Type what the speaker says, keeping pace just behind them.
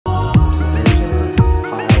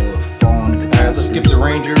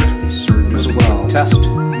Ranger. Served as well. Test.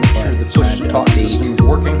 Make sure the push-to-talk system is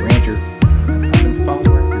working. Ranger. Having phone.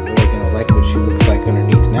 You're really gonna like what she looks like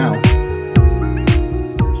underneath now.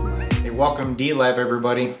 Hey, welcome D-Lab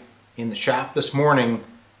everybody. In the shop this morning,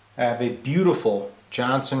 I have a beautiful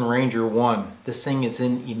Johnson Ranger 1. This thing is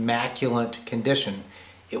in immaculate condition.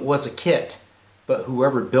 It was a kit, but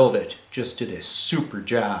whoever built it just did a super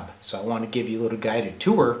job. So I want to give you a little guided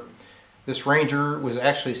tour. This Ranger was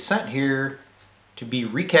actually sent here to be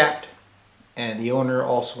recapped, and the owner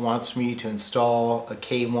also wants me to install a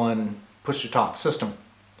K1 push-to-talk system.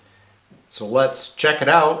 So let's check it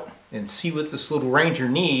out and see what this little Ranger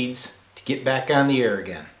needs to get back on the air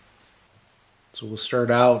again. So we'll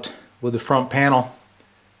start out with the front panel.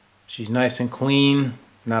 She's nice and clean,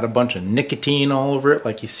 not a bunch of nicotine all over it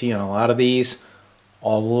like you see on a lot of these.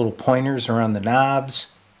 All the little pointers around the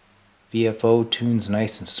knobs. VFO tunes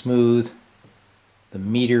nice and smooth. The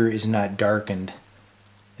meter is not darkened.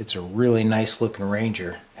 It's a really nice looking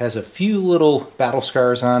Ranger. Has a few little battle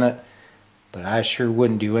scars on it, but I sure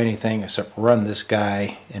wouldn't do anything except run this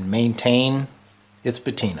guy and maintain its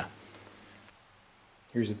patina.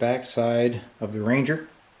 Here's the back side of the Ranger.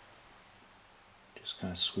 Just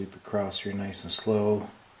kind of sweep across here nice and slow.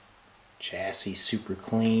 Chassis super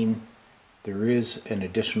clean. There is an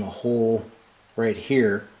additional hole right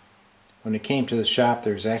here. When it came to the shop,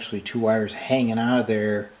 there's actually two wires hanging out of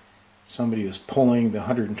there. Somebody was pulling the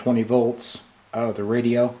 120 volts out of the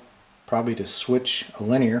radio, probably to switch a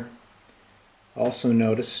linear. Also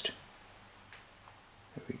noticed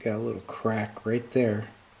that we got a little crack right there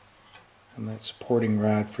on that supporting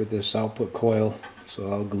rod for this output coil,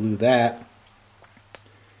 so I'll glue that.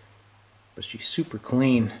 But she's super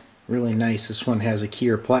clean, really nice. This one has a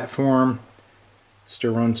keyer platform,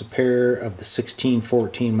 still runs a pair of the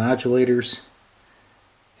 1614 modulators,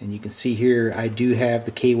 and you can see here I do have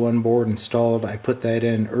the K1 board installed. I put that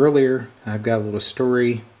in earlier. I've got a little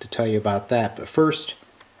story to tell you about that, but first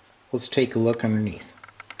let's take a look underneath.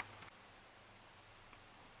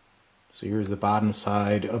 So here's the bottom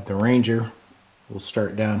side of the Ranger. We'll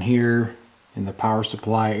start down here in the power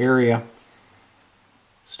supply area.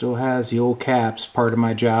 Still has the old caps. Part of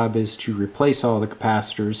my job is to replace all the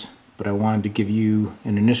capacitors, but I wanted to give you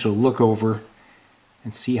an initial look over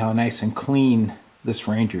and see how nice and clean this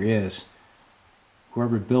Ranger is.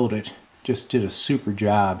 Whoever built it just did a super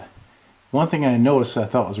job. One thing I noticed I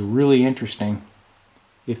thought was really interesting,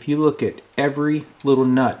 if you look at every little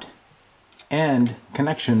nut and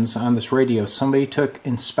connections on this radio, somebody took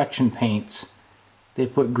inspection paints. They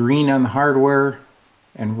put green on the hardware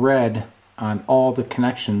and red on all the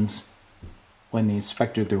connections when they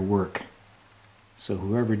inspected their work. So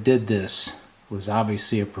whoever did this was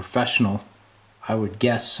obviously a professional. I would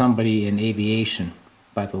guess somebody in aviation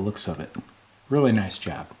by the looks of it. Really nice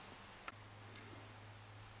job.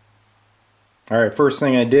 Alright, first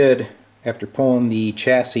thing I did after pulling the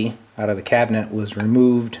chassis out of the cabinet was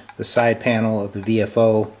removed the side panel of the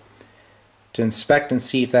VFO to inspect and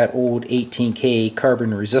see if that old 18K carbon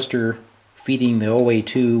resistor feeding the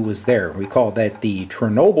OA2 was there. We call that the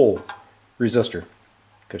Chernobyl resistor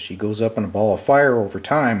because she goes up in a ball of fire over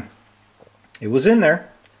time. It was in there.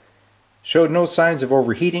 Showed no signs of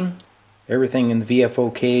overheating. Everything in the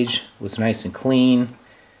VFO cage was nice and clean,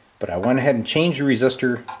 but I went ahead and changed the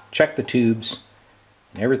resistor, checked the tubes,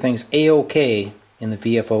 and everything's A-OK in the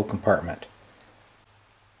VFO compartment.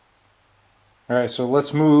 Alright, so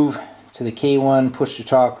let's move to the K1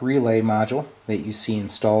 push-to-talk relay module that you see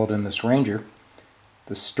installed in this Ranger.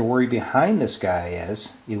 The story behind this guy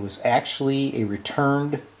is it was actually a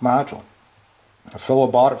returned module. A fellow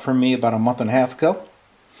bought it from me about a month and a half ago.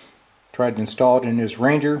 Tried to install it in his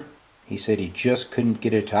Ranger. He said he just couldn't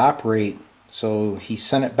get it to operate, so he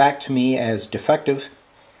sent it back to me as defective,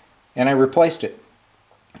 and I replaced it.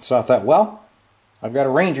 So I thought, well, I've got a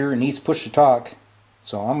Ranger, it needs push-to-talk,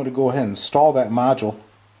 so I'm going to go ahead and install that module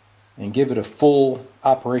and give it a full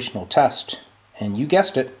operational test. And you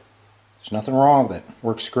guessed it, there's nothing wrong with it.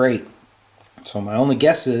 Works great. So my only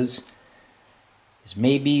guess is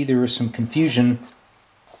maybe there was some confusion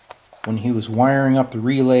when he was wiring up the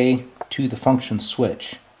relay to the function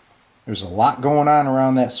switch. There's a lot going on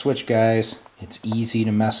around that switch, guys. It's easy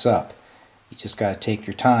to mess up. You just got to take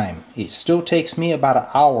your time. It still takes me about an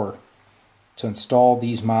hour to install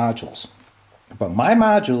these modules. But my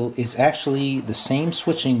module is actually the same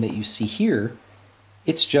switching that you see here.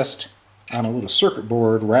 It's just on a little circuit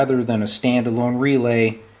board rather than a standalone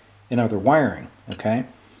relay and other wiring. Okay.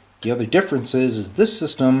 The other difference is this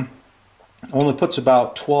system only puts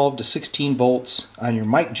about 12 to 16 volts on your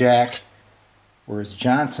mic jack, whereas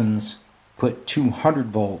Johnson's put 200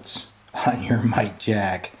 volts on your mic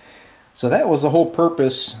jack. So that was the whole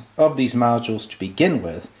purpose of these modules to begin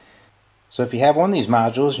with. So if you have one of these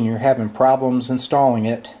modules and you're having problems installing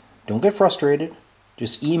it, don't get frustrated.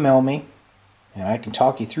 Just email me and I can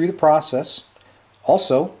talk you through the process.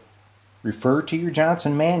 Also, refer to your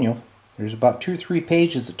Johnson manual. There's about 2 or 3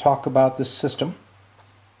 pages that talk about this system.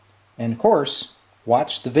 And of course,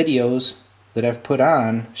 watch the videos that I've put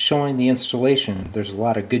on showing the installation. There's a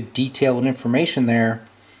lot of good detailed information there.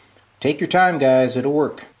 Take your time, guys, it'll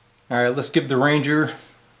work. Alright, let's give the Ranger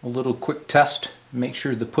a little quick test. Make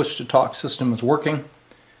sure the push-to-talk system is working.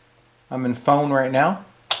 I'm in phone right now.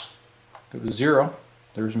 Go to 0.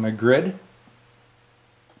 There's my grid.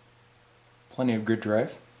 Plenty of grid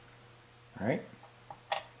drive. Alright.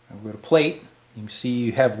 I'll go to plate. You can see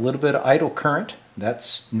you have a little bit of idle current.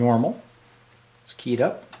 That's normal. It's keyed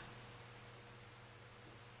up.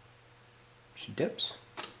 She dips.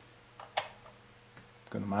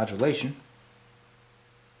 Go to modulation.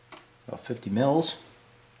 About 50 mils.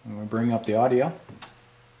 I'm going to bring up the audio.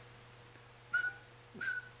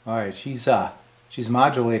 Alright, she's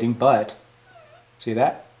modulating, but see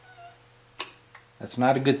that? That's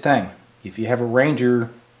not a good thing. If you have a Ranger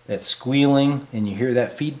that's squealing and you hear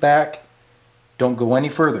that feedback, don't go any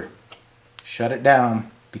further. Shut it down,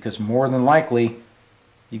 because more than likely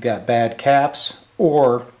you got bad caps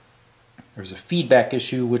or there's a feedback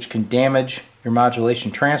issue which can damage your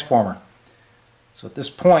modulation transformer. So at this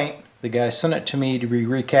point, the guy sent it to me to be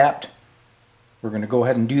recapped. We're going to go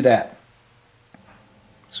ahead and do that.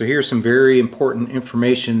 So here's some very important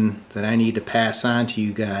information that I need to pass on to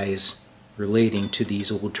you guys relating to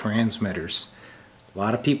these old transmitters. A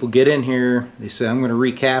lot of people get in here, they say I'm going to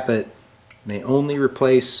recap it, and they only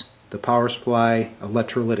replace the power supply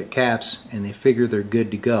electrolytic caps and they figure they're good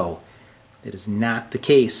to go. It is not the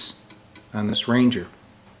case on this Ranger.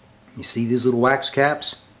 You see these little wax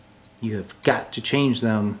caps? You have got to change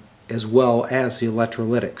them as well as the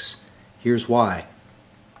electrolytics. Here's why.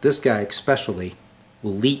 This guy especially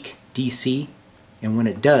will leak DC, and when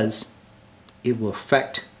it does, it will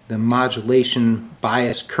affect the modulation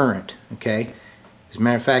bias current. Okay? As a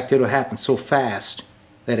matter of fact, it'll happen so fast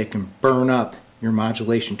that it can burn up your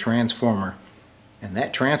modulation transformer. And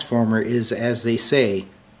that transformer is, as they say,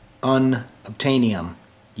 unobtainium.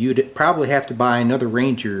 You'd probably have to buy another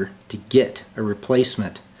Ranger to get a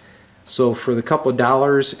replacement. So for the couple of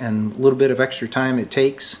dollars and a little bit of extra time it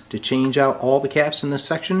takes to change out all the caps in this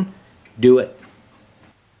section, do it.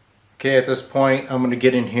 Okay, at this point I'm going to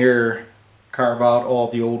get in here, carve out all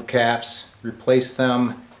the old caps, replace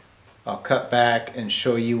them. I'll cut back and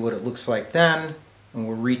show you what it looks like then, and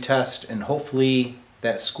we'll retest, and hopefully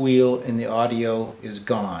that squeal in the audio is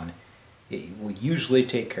gone. It will usually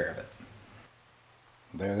take care of it.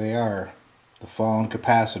 There they are, the fallen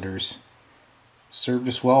capacitors. Served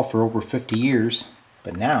us well for over 50 years,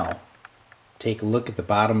 but now take a look at the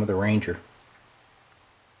bottom of the Ranger.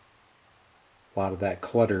 A lot of that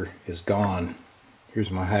clutter is gone.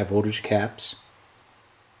 Here's my high voltage caps.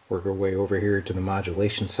 Work our way over here to the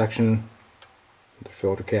modulation section. The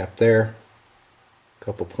filter cap there. A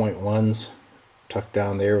couple .1s tucked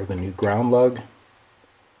down there with a new ground lug.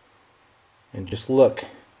 And just look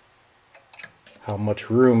how much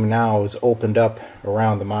room now is opened up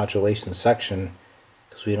around the modulation section,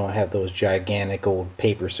 because we don't have those gigantic old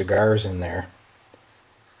paper cigars in there.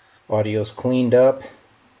 Audio's cleaned up.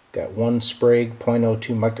 Got one Sprague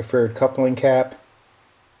 0.02 microfarad coupling cap.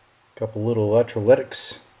 Couple little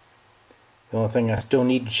electrolytics. The only thing I still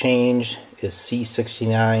need to change is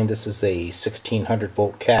C69. This is a 1600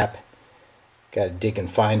 volt cap. Got to dig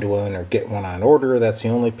and find one or get one on order. That's the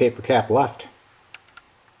only paper cap left.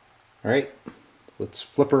 Alright, let's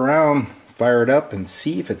flip around, fire it up, and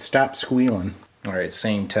see if it stops squealing. Alright,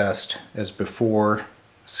 same test as before.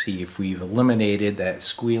 See if we've eliminated that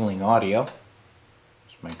squealing audio.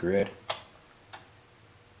 Here's my grid.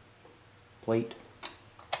 Plate.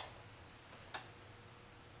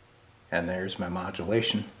 And there's my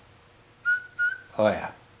modulation. Oh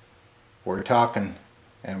yeah, we're talking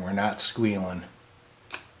and we're not squealing.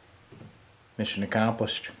 Mission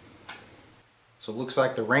accomplished. So it looks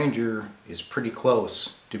like the Ranger is pretty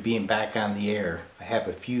close to being back on the air. I have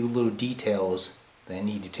a few little details that I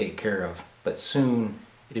need to take care of, but soon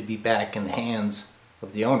it'll be back in the hands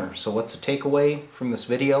of the owner. So what's the takeaway from this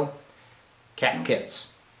video? Cap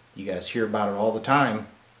kits. You guys hear about it all the time.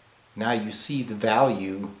 Now you see the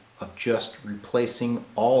value of just replacing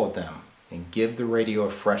all of them and give the radio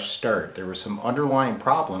a fresh start. There were some underlying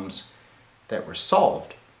problems that were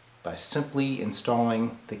solved by simply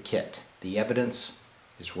installing the kit. The evidence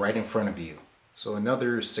is right in front of you. So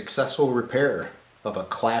another successful repair of a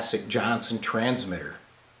classic Johnson transmitter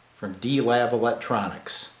from D-Lab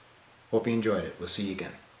Electronics. Hope you enjoyed it. We'll see you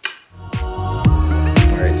again.